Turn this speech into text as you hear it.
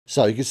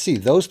So you can see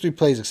those three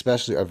plays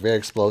especially are very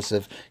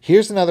explosive.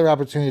 Here's another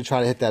opportunity to try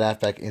to hit that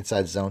halfback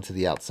inside zone to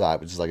the outside,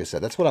 which is, like I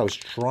said, that's what I was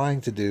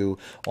trying to do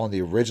on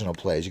the original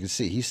play. As you can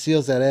see, he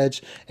seals that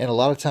edge, and a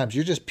lot of times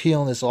you're just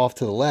peeling this off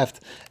to the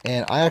left,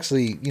 and I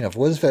actually, you know, if it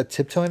wasn't for that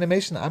tiptoe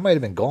animation, I might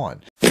have been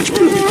gone.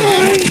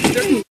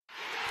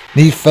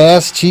 Need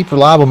fast, cheap,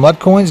 reliable mud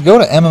coins? Go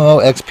to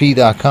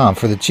MMOXP.com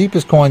for the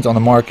cheapest coins on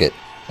the market.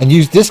 And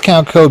use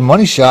discount code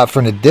MONEYSHOT for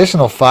an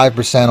additional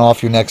 5%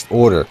 off your next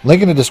order.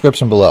 Link in the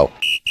description below.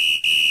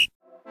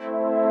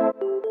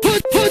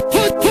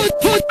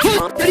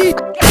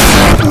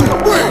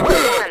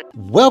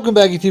 Welcome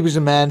back, YouTubers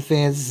and Madden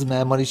fans. This is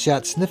Mad Money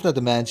Shot, sniffing out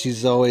the Madden cheese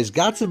as always.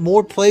 Got some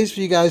more plays for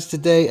you guys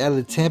today out of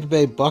the Tampa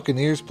Bay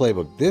Buccaneers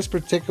playbook. This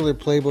particular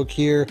playbook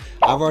here,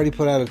 I've already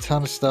put out a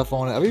ton of stuff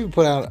on it. I've even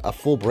put out a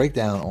full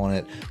breakdown on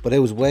it, but it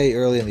was way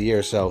early in the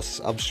year, so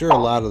I'm sure a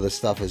lot of the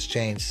stuff has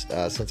changed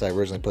since I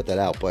originally put that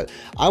out. But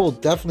I will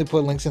definitely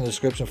put links in the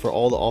description for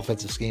all the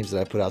offensive schemes that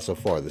I put out so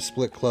far. The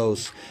split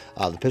close,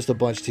 the pistol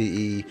bunch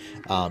TE.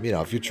 You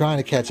know, if you're trying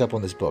to catch up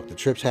on this book, the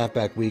trips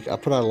halfback week, I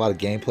put out a lot of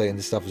gameplay in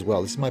this stuff as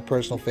well. This is my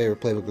personal favorite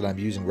playbook that I'm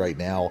using right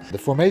now. The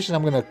formation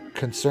I'm going to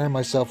concern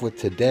myself with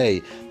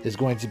today is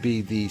going to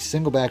be the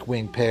single back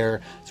wing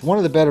pair. It's one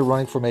of the better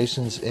running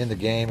formations in the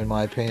game, in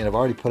my opinion. I've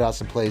already put out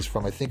some plays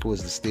from, I think it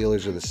was the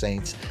Steelers or the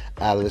Saints,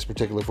 out of this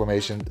particular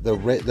formation.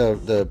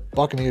 The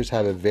Buccaneers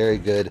have a very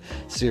good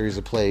series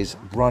of plays,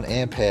 run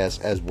and pass,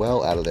 as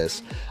well out of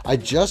this. I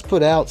just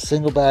put out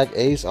single back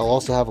ace. I'll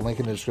also have a link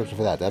in the description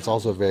for that. That's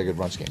also a very good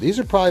run scheme. These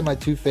are probably my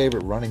two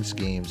favorite running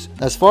schemes.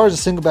 As far as the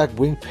single back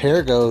wing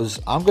pair goes,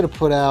 I'm going to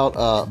put out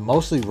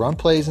mostly run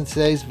plays in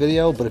today's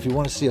video, but if you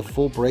want to see a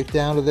full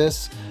breakdown of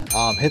this,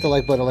 hit the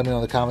like button and let me know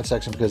in the comment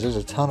section, because there's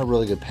a ton of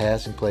really good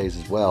passing plays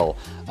as well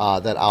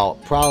that I'll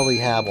probably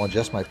have on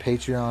just my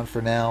Patreon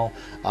for now,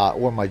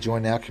 or my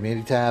Join Now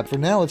community tab. For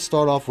now, let's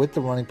start off with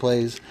the running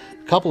plays.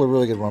 A couple of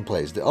really good run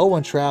plays. The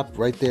 0-1 trap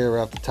right there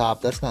off the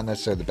top, that's not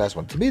necessarily the best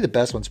one. To me, the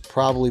best one's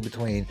probably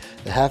between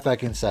the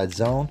halfback inside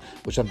zone,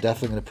 which I'm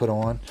definitely going to put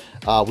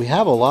on. We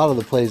have a lot of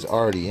the plays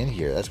already in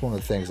here. That's one of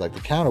the things. Like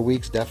the counter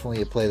week's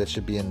definitely a play that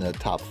should be in the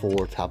top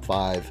 4, top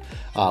 5,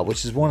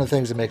 which is one of the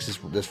things that makes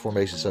this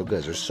formation so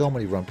good. There's so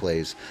many run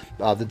plays.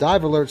 The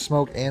dive alert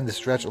smoke and the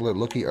stretch alert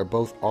lookie are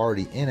both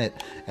already in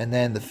it. And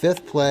then the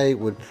fifth play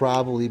would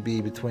probably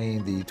be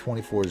between the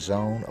 24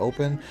 zone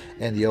open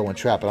and the 0-1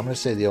 trap. But I'm going to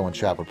say the 0-1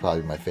 trap would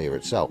probably be my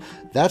favorite. So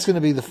that's going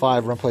to be the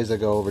 5 run plays I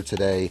go over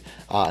today.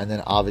 And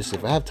then obviously,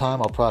 if I have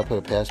time, I'll probably put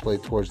a pass play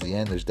towards the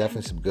end. There's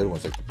definitely some good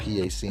ones, like the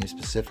PA scene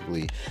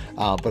specifically.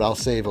 But I'll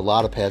save a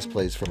lot of pass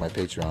plays for my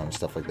Patreon and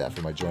stuff like that,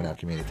 for my Join Out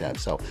community tab.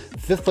 So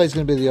fifth play is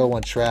going to be the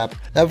 0-1 trap.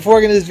 Now, before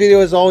I get into this video,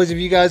 as always, if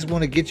you guys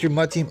want to get your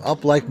MUT team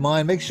up like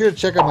mine, make sure to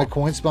check out my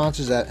coin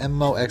sponsors at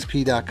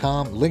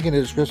MMOXP.com. Link in the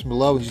description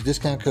below, and use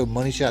discount code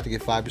MONEYSHOT to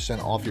get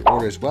 5% off your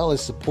order, as well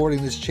as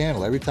supporting this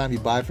channel. Every time you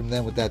buy from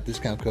them with that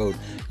discount code,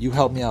 you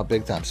help me out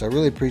big time. So I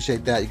really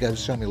appreciate that. You guys are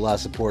showing me a lot of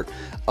support.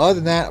 Other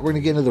than that, we're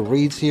going to get into the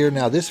reads here.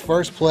 Now, this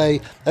first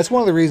play, that's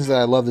one of the reasons that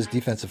I love this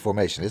defensive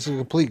formation. It's a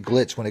complete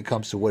glitch when it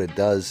comes to what it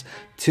does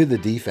to the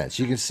defense.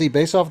 You can see,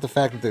 based off the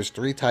fact that there's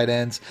 3 tight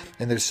ends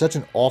and there's such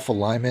an off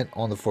alignment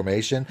on the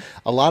formation,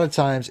 a lot of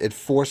times it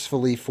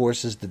forcefully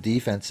forces the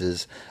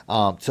defenses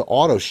to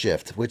auto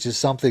shift, which is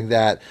something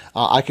that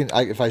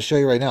if I show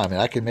you right now, I mean,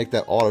 I can make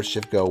that auto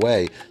shift go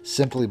away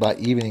simply by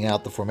evening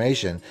out the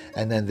formation.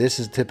 And then this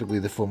is typically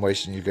the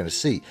formation you're going to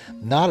see.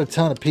 Not a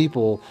ton of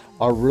people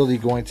are really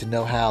going to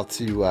know how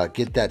to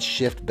get that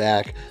shift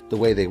back the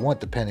way they want,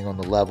 depending on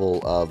the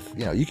level of,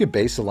 you know, you can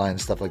base the line and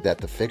stuff like that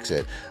to fix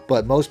it,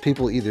 but most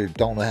people either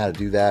don't know how to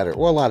do that, or a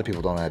lot of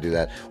people don't know how to do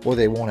that, or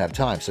they won't have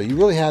time. So you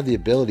really have the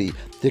ability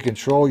to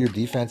control your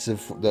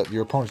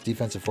your opponent's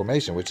defensive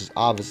formation, which is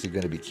obviously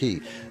going to be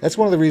key. That's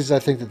one of the reasons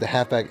I think that the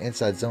halfback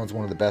inside zone is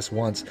one of the best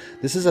ones.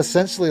 This is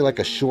essentially like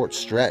a short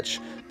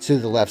stretch to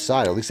the left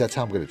side, or at least that's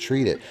how I'm going to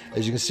treat it.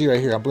 As you can see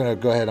right here, I'm going to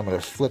go ahead, I'm going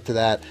to flip to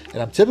that,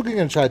 and I'm typically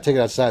going to try to take it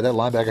outside. That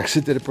linebacker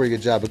actually did a pretty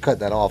good job of cutting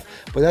that off,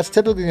 but that's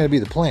typically going to be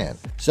the plan.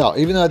 So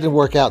even though it didn't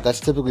work out, that's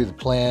typically the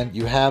plan.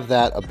 You have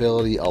that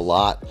ability a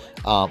lot.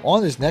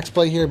 On this next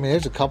play here, I mean,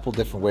 there's a couple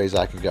different ways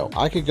I could go.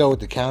 I could go with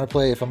the counter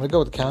play. If I'm going to go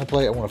with the counter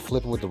play, I want to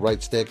flip it with the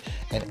right stick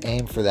and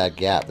aim for that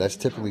gap. That's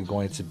typically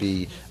going to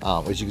be,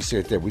 as you can see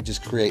right there, we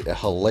just create a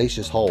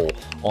hellacious hole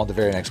on the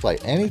very next play.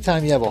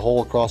 Anytime you have a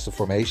hole across the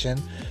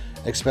formation,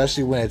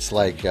 especially when it's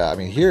like, I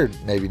mean, here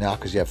maybe not,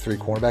 because you have 3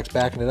 cornerbacks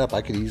backing it up.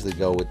 I could easily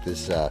go with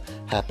this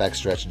halfback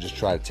stretch and just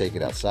try to take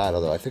it outside,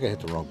 although I think I hit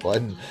the wrong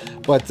button.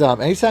 But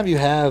anytime you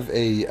have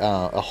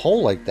a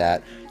hole like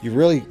that, you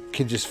really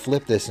can just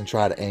flip this and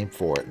try to aim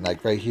for it. And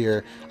like right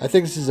here, I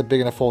think this is a big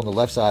enough hole on the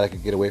left side. I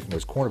could get away from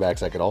those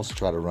cornerbacks. I could also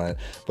try to run it,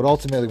 but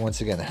ultimately, once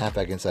again, the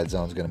halfback inside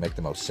zone is going to make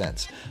the most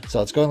sense. So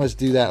let's go and let's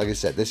do that. Like I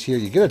said, this here,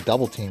 you get a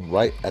double team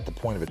right at the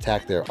point of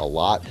attack there a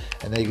lot,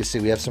 and then you can see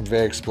we have some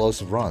very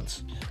explosive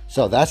runs.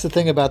 So that's the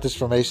thing about this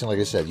formation. Like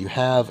I said, you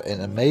have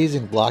an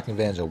amazing blocking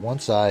advantage on one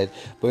side,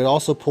 but it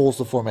also pulls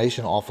the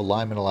formation off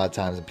alignment a lot of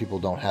times, and people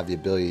don't have the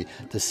ability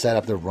to set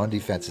up their run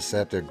defense, to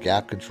set up their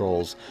gap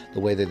controls the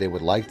way that they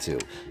would like to.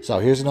 So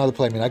here's another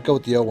play. I mean, I go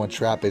with the 0-1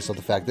 trap based on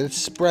the fact that it's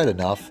spread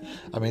enough.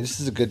 I mean, this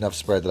is a good enough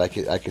spread that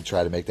I could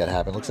try to make that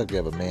happen. Looks like we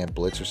have a man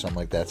blitz or something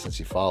like that since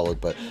he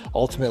followed, but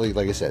ultimately,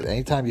 like I said,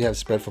 anytime you have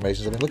spread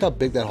formations, I mean, look how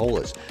big that hole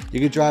is. You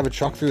could drive a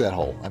truck through that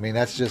hole. I mean,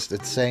 that's just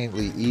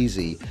insanely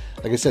easy.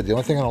 Like I said, the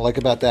only thing I don't like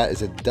about that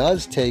is it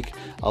does take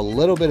a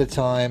little bit of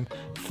time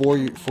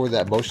for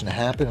that motion to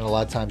happen, and a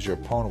lot of times your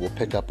opponent will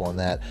pick up on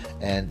that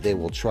and they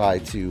will try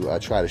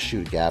to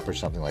shoot a gap or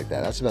something like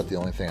that. That's about the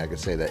only thing I can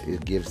say that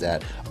it gives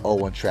that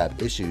 0-1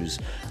 trap issues.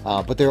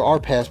 But there are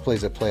pass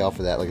plays that play off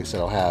of that. Like I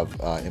said, I'll have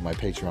in my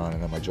Patreon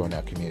and on my Join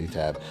Now community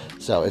tab.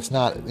 So it's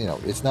not, you know,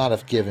 it's not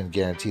a given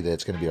guarantee that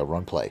it's going to be a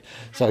run play.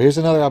 So here's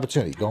another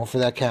opportunity, going for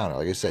that counter.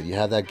 Like I said, you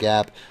have that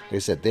gap. Like I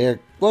said, there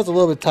was a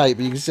little bit tight,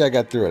 but you can see I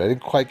got through it. I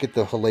didn't quite get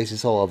the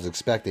hellacious hole I was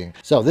expecting.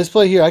 So this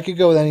play here, I could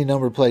go with any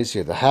number of plays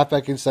here. The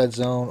halfback inside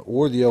zone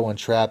or the 0-1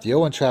 trap. The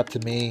 0-1 trap to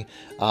me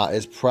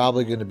is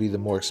probably going to be the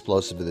more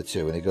explosive of the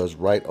two, and it goes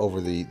right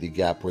over the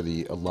gap where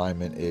the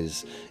alignment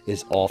is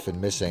off and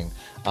missing.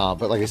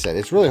 But like I said,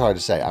 it's really hard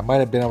to say. I might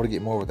have been able to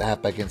get more with the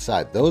halfback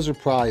inside. Those are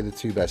probably the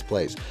two best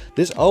plays.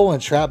 This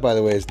 0-1 trap, by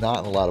the way, is not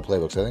in a lot of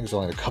playbooks. I think it's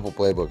only in a couple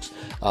playbooks,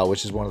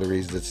 which is one of the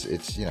reasons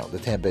it's you know, the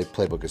Tampa Bay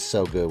playbook is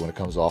so good when it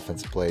comes to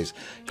offensive plays.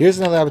 Here's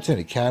another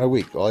opportunity, counter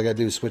weak. All I got to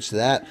do is switch to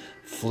that,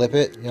 flip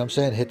it, you know what I'm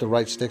saying, hit the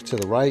right stick to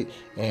the right,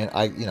 and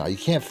you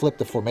can't flip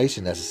the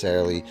formation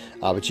necessarily,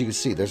 but you can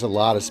see there's a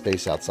lot of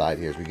space outside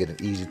here as we get an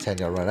easy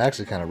 10-yard run. I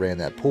actually kind of ran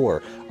that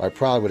poor, or I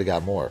probably would have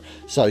got more.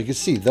 So you can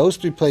see those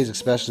three plays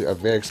especially are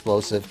very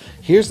explosive.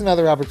 Here's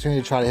another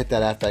opportunity to try to hit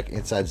that halfback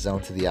inside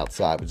zone to the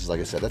outside, which is, like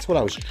I said, that's what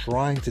I was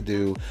trying to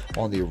do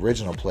on the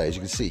original play. As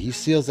you can see, he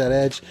seals that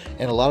edge,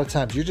 and a lot of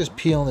times you're just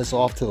peeling this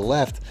off to the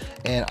left,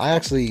 and I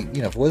actually,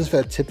 you know, if it wasn't for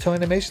that tiptoe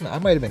animation, I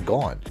might have been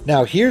gone.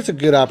 Now here's a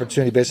good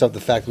opportunity based off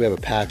the fact we have a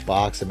packed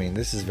box. I mean,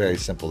 this is very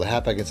simple. The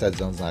halfback inside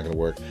zone is not going to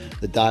work.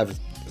 The dive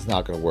is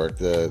not going to work.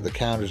 The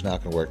counter is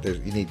not going to work.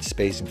 You need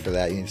spacing for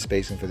that. You need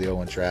spacing for the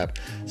 0-1 trap.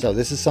 So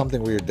this is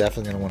something where you're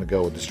definitely going to want to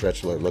go with the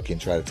stretch alert looking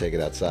and try to take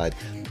it outside.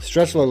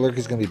 Stretch alert look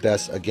is going to be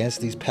best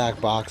against these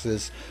packed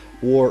boxes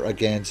or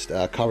against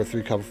cover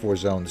 3, cover 4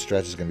 zone. The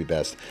stretch is going to be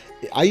best.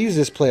 I use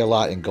this play a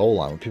lot in goal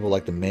line. When people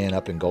like to man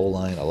up in goal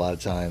line, a lot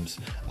of times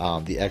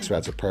the X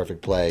route's a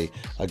perfect play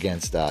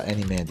against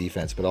any man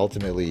defense. But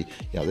ultimately,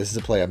 you know, this is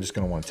a play I'm just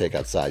going to want to take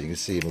outside. You can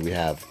see when we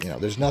have, you know,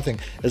 there's nothing.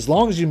 As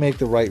long as you make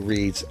the right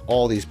reads,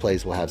 all these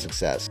plays will have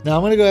success. Now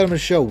I'm going to go ahead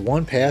and show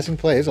one passing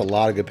play. There's a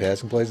lot of good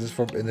passing plays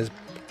in this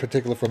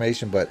particular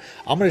formation, but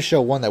I'm going to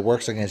show one that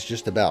works against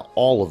just about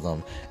all of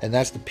them, and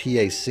that's the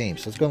PA seam.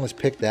 So let's go and let's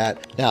pick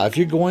that. Now if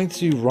you're going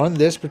to run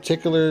this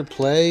particular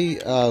play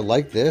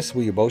like this,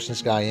 where you motion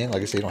this guy in,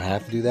 like I say, you don't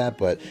have to do that,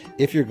 but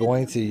if you're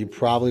going to, you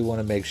probably want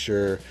to make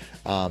sure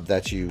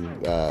that you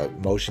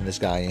motion this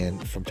guy in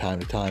from time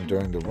to time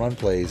during the run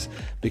plays,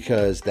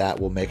 because that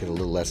will make it a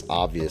little less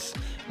obvious.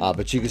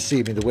 But you can see,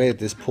 I mean, the way that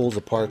this pulls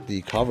apart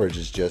the coverage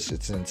is just,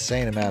 it's an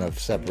insane amount of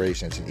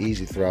separation. It's an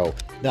easy throw.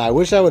 Now I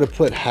wish I would have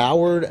put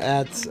Howard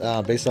at,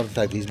 based on the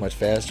fact that he's much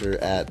faster,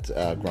 at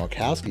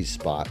Gronkowski's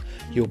spot.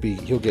 He'll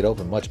get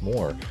open much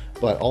more.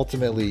 But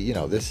ultimately, you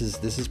know, this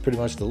is pretty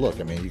much the look.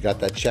 I mean, you got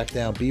that check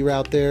down B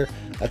route there.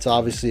 That's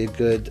obviously a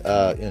good,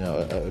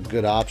 a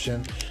good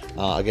option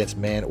against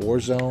man or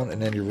zone.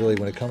 And then you're really,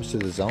 when it comes to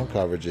the zone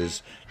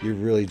coverages, you're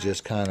really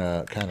just kind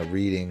of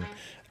reading.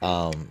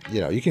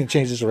 You can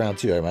change this around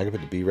too. I mean, I can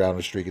put the B route on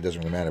the streak. It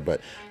doesn't really matter.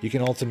 But you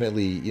can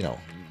ultimately, you know,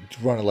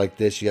 run it like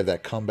this. You have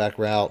that comeback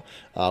route,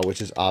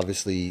 which is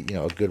obviously, you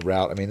know, a good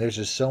route. I mean, there's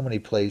just so many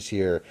plays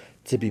here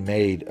to be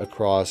made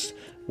across,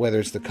 whether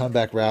it's the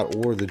comeback route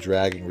or the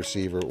dragging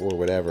receiver or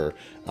whatever.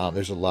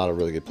 There's a lot of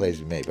really good plays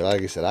to be made. But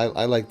like I said,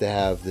 I like to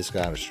have this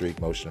guy on a streak,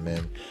 motion him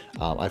in.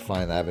 I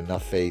find I have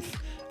enough faith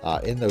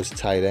in those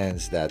tight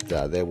ends that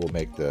they will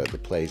make the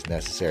plays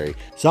necessary.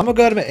 So I'm going to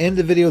go ahead and end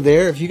the video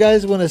there. If you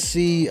guys want to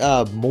see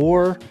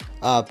more,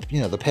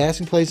 the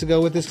passing plays to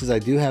go with this, because I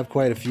do have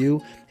quite a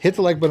few, hit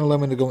the like button and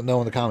let me know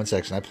in the comment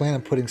section. I plan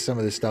on putting some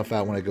of this stuff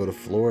out when I go to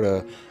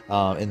Florida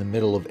in the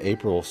middle of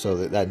April, so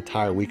that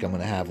entire week I'm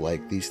going to have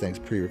like these things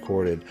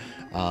pre-recorded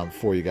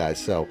for you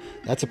guys. So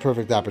that's a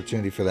perfect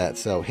opportunity for that.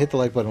 So hit the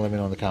like button and let me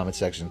know in the comment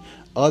section.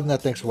 Other than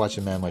that, thanks for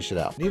watching, man. My shit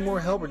out. Need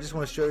more help or just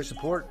want to show your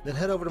support? Then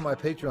head over to my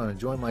Patreon and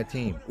join my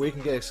team, where you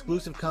can get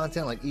exclusive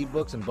content like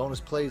ebooks and bonus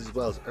plays, as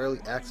well as early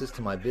access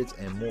to my vids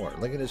and more.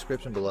 Link in the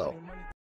description below.